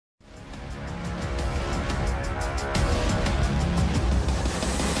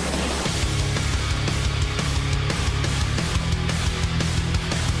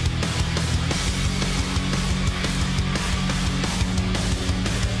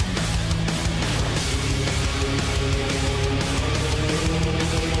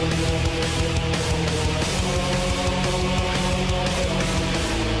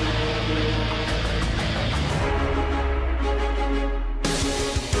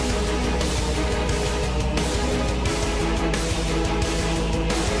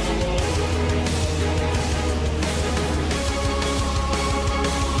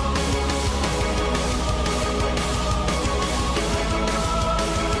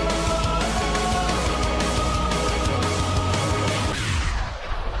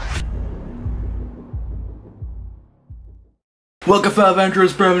Welcome fellow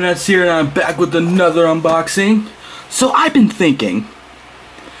adventurers, Permanents here, and I'm back with another unboxing. So I've been thinking,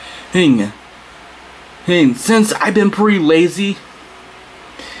 since I've been pretty lazy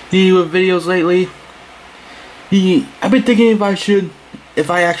with videos lately, I've been thinking if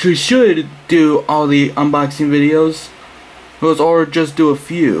I actually should do all the unboxing videos, or just do a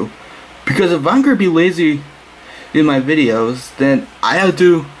few. Because if I'm gonna be lazy in my videos, then I have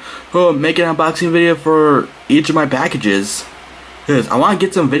to make an unboxing video for each of my packages. Because I want to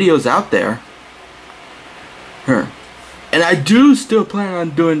get some videos out there. And I do still plan on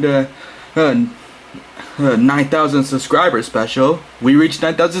doing the 9,000 subscriber special. We reached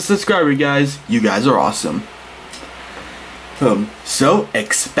 9,000 subscribers, guys. You guys are awesome. So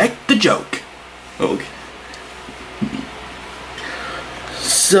expect the joke. Okay.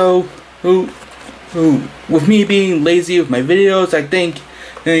 So, with me being lazy with my videos, I think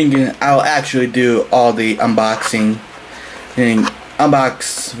I'll actually do all the unboxing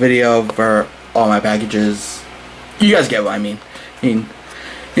video for all my packages. You guys get what I mean.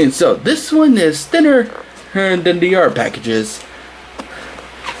 And so this one is thinner than the other packages.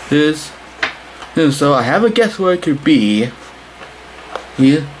 So I have a guess what it could be.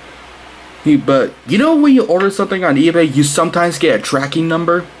 But you know when you order something on eBay, you sometimes get a tracking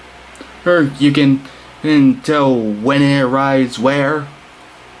number, or you can tell when it arrives where.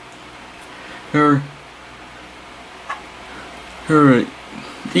 You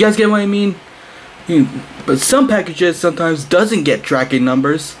guys get what I mean? But some packages sometimes doesn't get tracking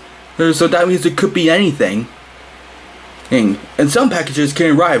numbers, so that means it could be anything. And some packages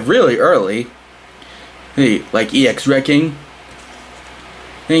can arrive really early, like Eleking.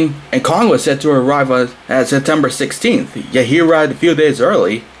 And Kong was set to arrive on September 16th, yet he arrived a few days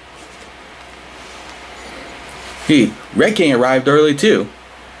early. Red King arrived early too.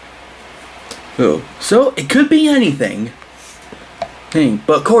 So it could be anything.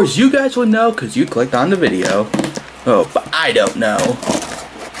 But of course you guys will know because you clicked on the video. But I don't know.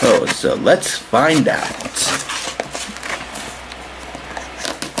 So let's find out.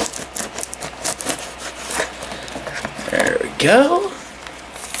 There we go.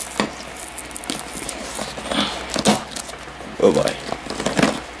 Oh boy.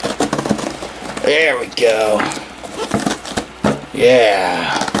 There we go.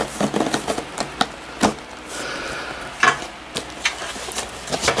 Yeah.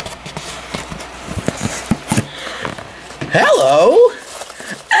 Hello,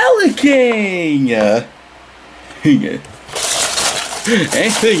 Eleking.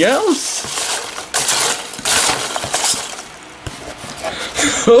 Anything else?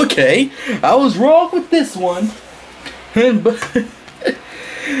 Okay, I was wrong with this one. But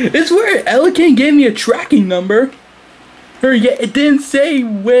it's weird. Eleking gave me a tracking number. Yet it didn't say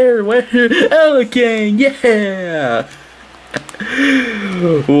where Eleking. Yeah.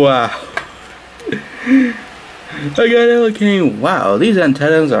 Wow. I got Eleking. Wow, these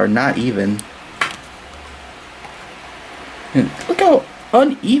antennas are not even. Look how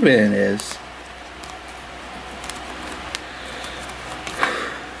uneven it is.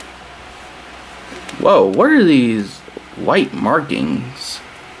 Whoa, what are these white markings?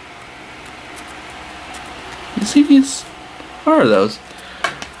 You see these? What are those?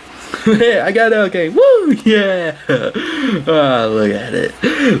 I got Eleking. Woo! Yeah! Look at it.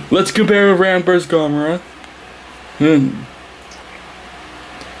 Let's compare with Ramber's camera.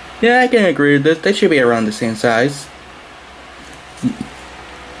 Yeah, I can agree with this. They should be around the same size.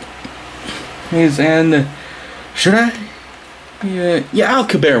 And should I? Yeah, I'll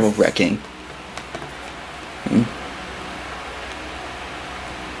compare with Wrecking.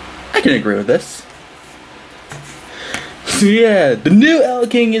 I can agree with this. So yeah, the new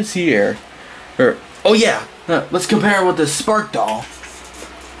Eleking is here. Oh yeah, let's compare it with the Spark doll.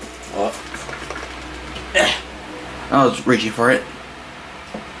 I was reaching for it.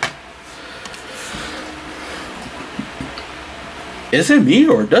 Is it me,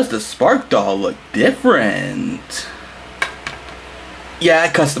 or does the Spark doll look different? Yeah, I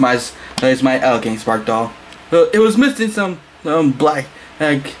customized my Eleking Spark doll. It was missing some black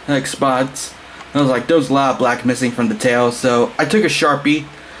spots. I was like, there was a lot of black missing from the tail, so I took a Sharpie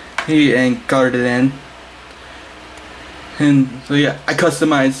and colored it in. And so yeah, I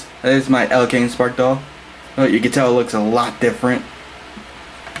customized my Eleking Spark doll. You can tell it looks a lot different,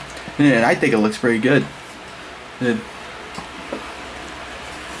 and I think it looks pretty good.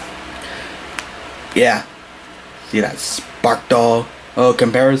 Yeah, see that Spark doll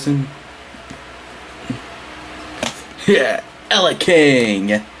comparison? Yeah,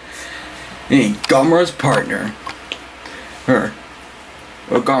 Eleking, Gamera's partner, or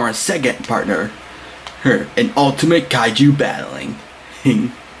Gamera's second partner, An ultimate kaiju battling.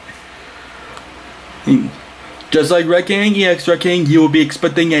 Just like Eleking, Eleking, you will be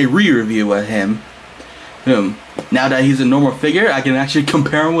expecting a re-review of him. Now that he's a normal figure, I can actually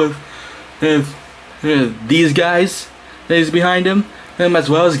compare him with these guys that is behind him, as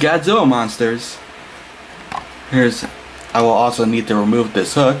well as Godzilla monsters. I will also need to remove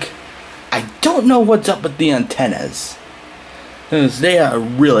this hook. I don't know what's up with the antennas, they are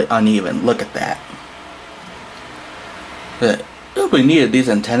really uneven. Look at that. If we needed these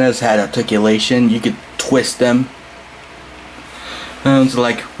antennas had articulation, you could twist them. So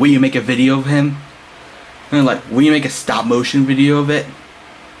like, when you make a video of him, and like when you make a stop motion video of it,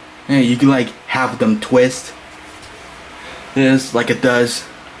 you can like have them twist. This like it does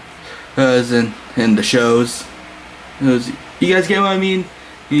in the shows. You guys get what I mean?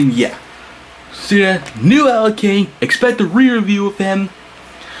 Yeah. So yeah, new Eleking. Expect a re-review of him.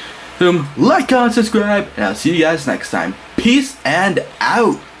 Like, comment, subscribe, and I'll see you guys next time. Peace and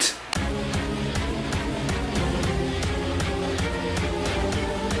out.